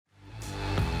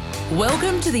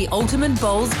Welcome to the Ultimate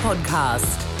Bowls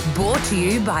podcast, brought to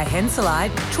you by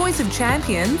Henselite, Choice of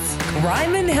Champions,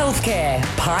 Ryman Healthcare,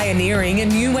 pioneering a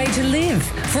new way to live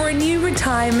for a new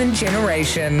retirement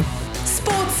generation,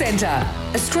 Sports Centre,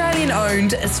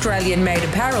 Australian-owned, Australian-made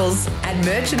apparels and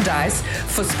merchandise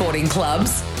for sporting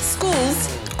clubs, schools,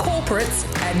 corporates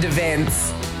and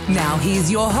events. Now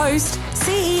here's your host,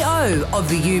 CEO of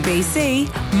the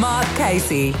UBC, Mark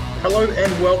Casey. Hello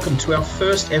and welcome to our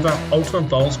first ever Ultimate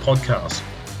Bowls podcast.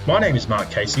 My name is Mark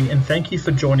Casey and thank you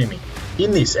for joining me. In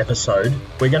this episode,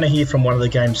 we're going to hear from one of the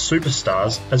game's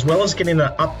superstars as well as getting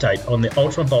an update on the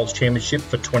Ultimate Bowls Championship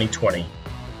for 2020.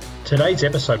 Today's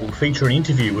episode will feature an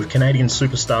interview with Canadian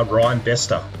superstar Ryan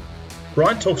Bester.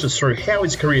 Ryan talks us through how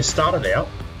his career started out,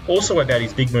 also about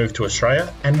his big move to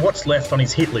Australia and what's left on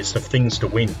his hit list of things to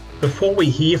win. Before we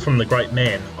hear from the great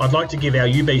man, I'd like to give our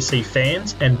UBC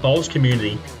fans and bowls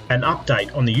community an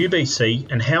update on the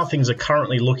UBC and how things are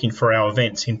currently looking for our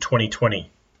events in 2020.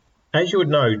 As you would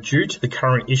know, due to the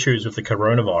current issues with the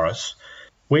coronavirus,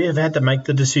 we have had to make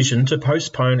the decision to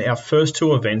postpone our first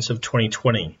two events of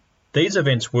 2020. These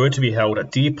events were to be held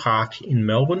at Deer Park in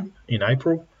Melbourne in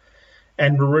April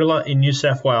and Barilla in New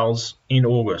South Wales in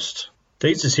August.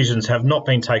 These decisions have not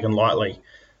been taken lightly.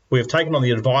 We have taken on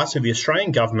the advice of the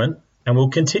Australian government and will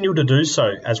continue to do so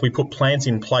as we put plans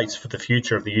in place for the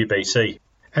future of the UBC.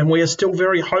 And we are still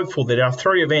very hopeful that our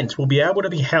three events will be able to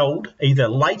be held either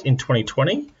late in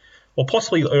 2020 or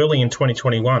possibly early in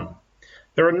 2021.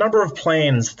 There are a number of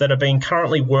plans that are being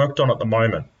currently worked on at the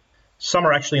moment. Some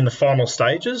are actually in the final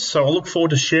stages, so I look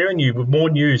forward to sharing you with more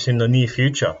news in the near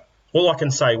future. All I can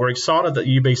say, we're excited that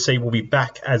UBC will be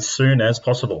back as soon as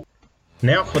possible.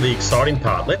 Now for the exciting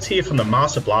part, let's hear from the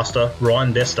Master Blaster,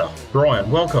 Ryan Bester. Ryan,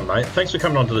 welcome mate. Thanks for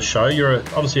coming onto the show. You're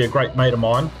obviously a great mate of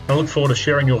mine. I look forward to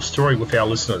sharing your story with our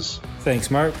listeners. Thanks,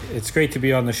 Mark. It's great to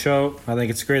be on the show. I think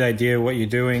it's a great idea what you're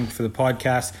doing for the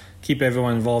podcast. Keep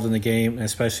everyone involved in the game, and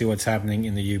especially what's happening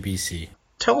in the UBC.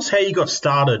 Tell us how you got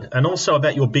started and also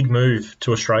about your big move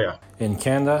to Australia. In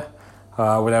Canada,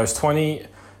 when I was 20,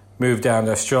 moved down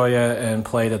to Australia and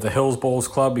played at the Hills Bowls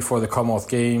Club before the Commonwealth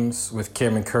Games with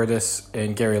Cameron Curtis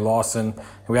and Gary Lawson.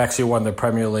 And we actually won the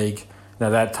Premier League. And at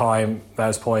that time, that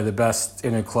was probably the best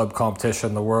inter-club competition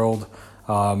in the world.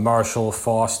 Marshall,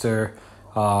 Foster,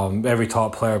 every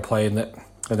top player played in it,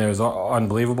 and it was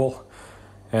unbelievable.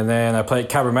 And then I played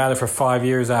Cabramatta for 5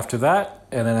 years after that,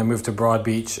 and then I moved to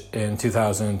Broadbeach in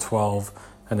 2012.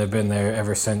 And I've been there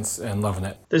ever since and loving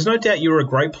it. There's no doubt you were a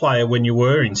great player when you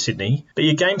were in Sydney, but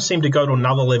your game seemed to go to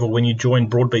another level when you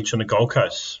joined Broadbeach on the Gold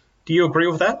Coast. Do you agree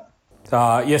with that?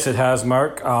 Yes, it has,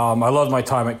 Mark. I loved my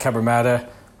time at Cabramatta.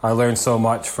 I learned so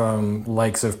much from the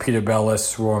likes of Peter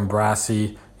Bellis, Rowan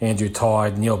Brassey, Andrew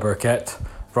Todd, Neil Burkett,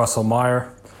 Russell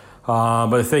Meyer.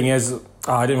 But the thing is,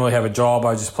 I didn't really have a job.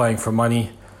 I was just playing for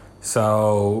money.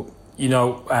 So,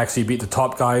 I actually beat the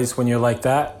top guys when you're like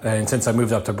that. And since I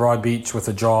moved up to Broadbeach with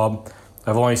a job,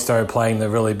 I've only started playing the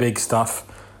really big stuff.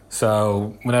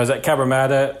 So when I was at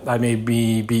Cabramatta, I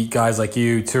maybe beat guys like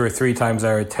you 2 or 3 times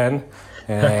out of 10.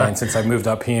 And since I moved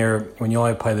up here, when you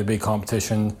only play the big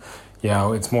competition,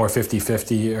 it's more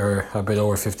 50-50 or a bit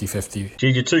over 50-50. Gee,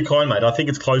 you're too kind, mate. I think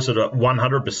it's closer to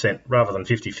 100% rather than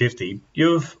 50-50.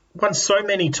 You've won so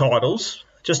many titles,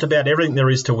 just about everything there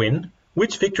is to win.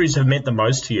 Which victories have meant the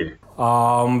most to you?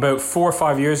 About 4 or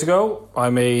 5 years ago, I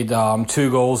made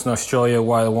 2 goals in Australia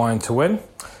while I wanted to win.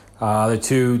 The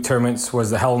 2 tournaments was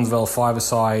the Helensville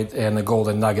Five-a-side and the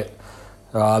Golden Nugget.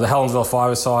 The Helensville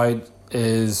Five-a-side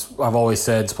is, I've always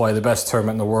said, it's probably the best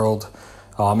tournament in the world.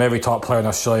 Every top player in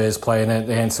Australia is playing it,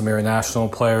 and some international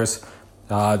players.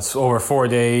 It's over 4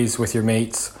 days with your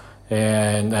mates,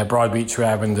 and at Broadbeach we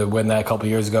happened to win that a couple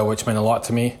of years ago, which meant a lot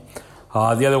to me.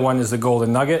 The other one is the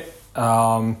Golden Nugget.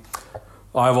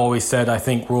 I've always said I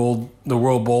think the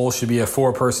World Bowl should be a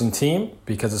 4-person team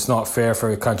because it's not fair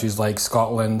for countries like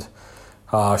Scotland,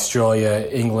 Australia,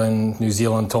 England, New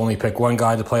Zealand to only pick one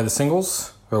guy to play the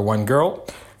singles or one girl.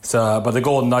 But the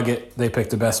Golden Nugget, they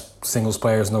picked the best singles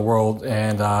players in the world,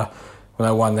 and when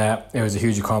I won that, it was a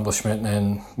huge accomplishment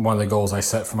and one of the goals I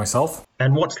set for myself.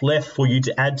 And what's left for you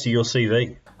to add to your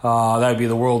CV? That would be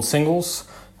the World Singles.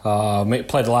 Played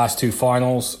the last 2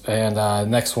 finals,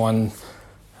 and next one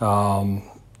is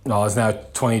now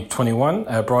 2021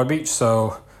 at Broadbeach.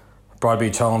 So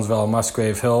Broadbeach, Helensville,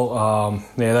 Musgrave Hill.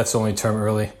 That's the only tournament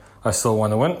really I still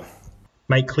want to win.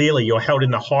 Mate, clearly you're held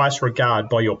in the highest regard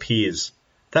by your peers.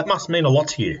 That must mean a lot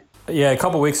to you. Yeah, a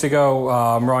couple of weeks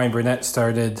ago, Ryan Burnett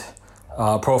started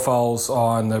profiles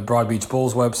on the Broadbeach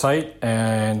Bulls website,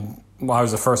 and I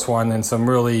was the first one, and some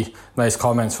really nice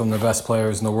comments from the best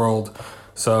players in the world.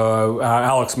 So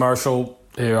Alex Marshall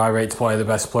who I rate to probably the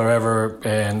best player ever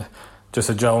and just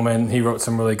a gentleman. He wrote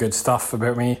some really good stuff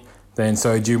about me. Then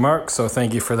so did you, Mark. So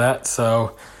thank you for that.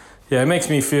 So yeah, it makes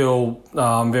me feel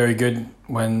very good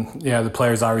when the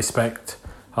players I respect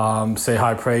say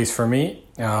high praise for me.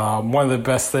 One of the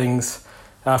best things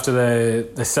after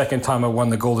the second time I won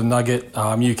the Golden Nugget,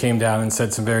 you came down and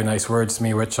said some very nice words to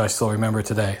me, which I still remember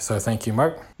today. So thank you,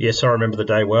 Mark. Yes, I remember the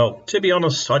day well. To be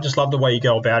honest, I just love the way you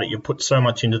go about it. You've put so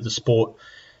much into the sport.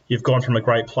 You've gone from a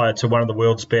great player to one of the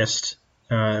world's best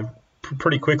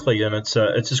pretty quickly, and it's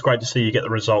just great to see you get the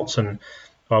results, and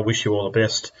I wish you all the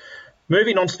best.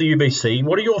 Moving on to the UBC,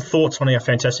 what are your thoughts on our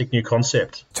fantastic new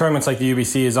concept? Tournaments like the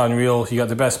UBC is unreal. You got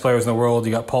the best players in the world.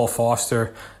 You got Paul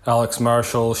Foster, Alex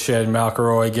Marshall, Shane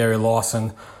McElroy, Gary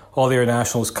Lawson, all the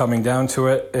internationals coming down to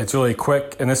it. It's really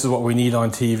quick, and this is what we need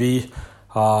on TV.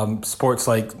 Sports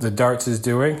like the darts is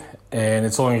doing, and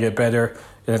it's only going to get better,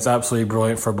 and it's absolutely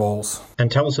brilliant for bowls.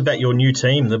 And tell us about your new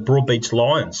team, the Broadbeach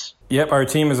Lions. Yep, our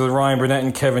team is with Ryan Burnett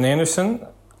and Kevin Anderson.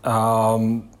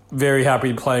 Very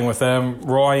happy playing with them.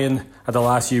 Ryan, at the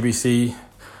last UBC,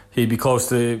 he'd be close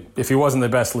to, if he wasn't the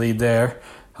best lead there,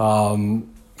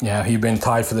 he'd been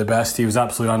tied for the best. He was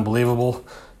absolutely unbelievable.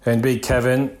 And Big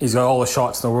Kevin, he's got all the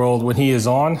shots in the world. When he is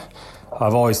on,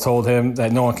 I've always told him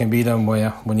that no one can beat him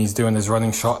when he's doing his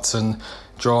running shots and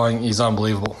drawing. He's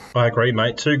unbelievable. I agree,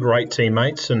 mate. Two great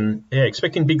teammates, and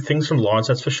expecting big things from Lions,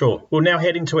 that's for sure. We'll now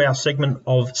head into our segment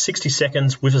of 60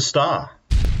 Seconds with a Star.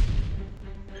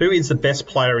 Who is the best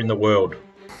player in the world?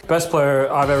 Best player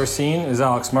I've ever seen is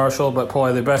Alex Marshall, but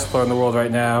probably the best player in the world right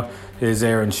now is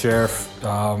Aaron Sheriff.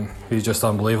 He's just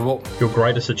unbelievable. Your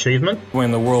greatest achievement?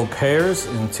 Win the World Pairs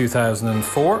in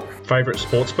 2004. Favourite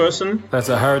sports person? That's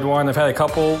a hard one. I've had a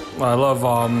couple. I love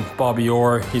Bobby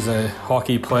Orr. He's a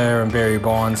hockey player, and Barry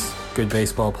Bonds, good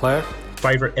baseball player.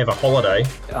 Favourite ever holiday?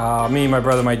 Me, my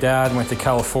brother, my dad went to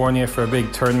California for a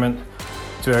big tournament,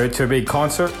 to a big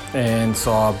concert, and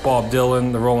saw Bob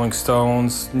Dylan, the Rolling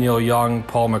Stones, Neil Young,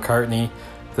 Paul McCartney,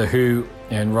 The Who,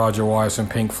 and Roger Waters from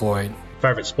Pink Floyd.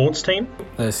 Favourite sports team?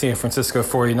 The San Francisco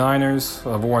 49ers.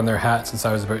 I've worn their hat since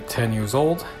I was about 10 years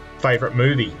old. Favourite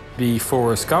movie? Be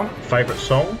Forrest Gump. Favourite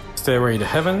song? Stairway to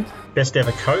Heaven. Best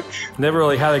ever coach? Never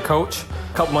really had a coach.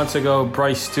 A couple months ago,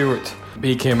 Bryce Stewart.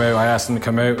 He came out, I asked him to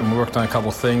come out, and we worked on a couple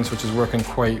things, which is working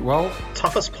quite well.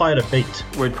 Toughest player to beat?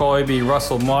 Would probably be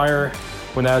Russell Meyer.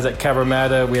 When I was at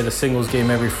Cabramatta, we had a singles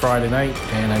game every Friday night,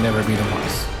 and I never beat him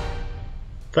once.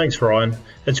 Thanks, Ryan.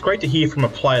 It's great to hear from a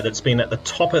player that's been at the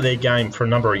top of their game for a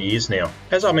number of years now.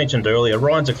 As I mentioned earlier,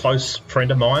 Ryan's a close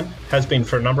friend of mine, has been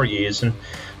for a number of years, and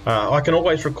I can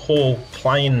always recall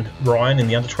playing Ryan in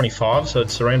the under-25, so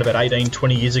it's around about 18,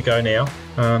 20 years ago now.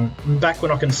 Back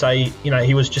when I can say,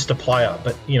 he was just a player,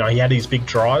 but, he had his big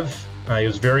drive. He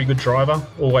was a very good driver,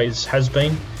 always has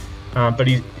been, but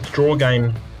his draw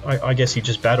game, I guess he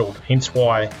just battled, hence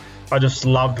why I just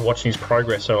loved watching his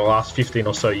progress over the last 15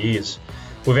 or so years.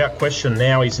 Without question,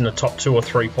 now he's in the top 2 or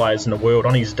 3 players in the world.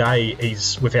 On his day,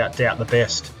 he's without doubt the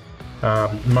best.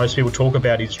 Most people talk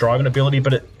about his driving ability,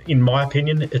 but in my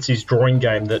opinion, it's his drawing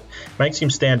game that makes him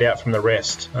stand out from the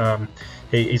rest.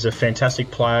 He's a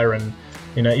fantastic player, and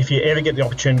if you ever get the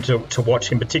opportunity to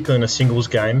watch him, particularly in a singles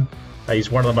game, he's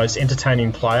one of the most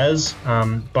entertaining players,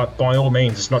 but by all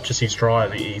means, it's not just his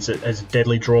drive. He's a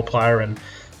deadly draw player, and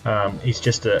he's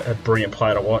just a brilliant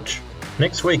player to watch.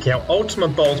 Next week, our Ultimate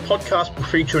Bowls podcast will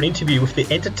feature an interview with the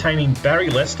entertaining Barry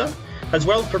Lester, as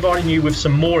well as providing you with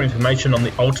some more information on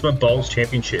the Ultimate Bowls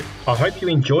Championship. I hope you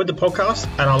enjoyed the podcast,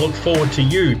 and I look forward to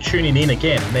you tuning in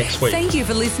again next week. Thank you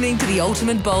for listening to the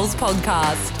Ultimate Bowls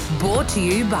podcast, brought to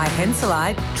you by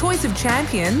Henselite, Choice of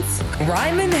Champions,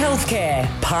 Ryman Healthcare,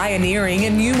 pioneering a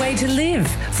new way to live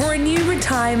for a new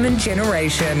retirement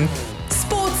generation.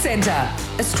 Sports Centre,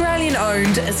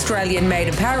 Australian-owned,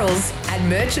 Australian-made apparels and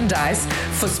merchandise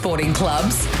for sporting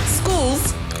clubs,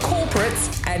 schools,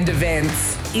 corporates and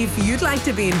events. If you'd like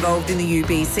to be involved in the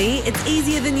UBC, it's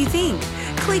easier than you think.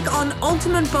 Click on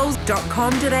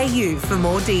ultimatebowls.com.au for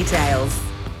more details.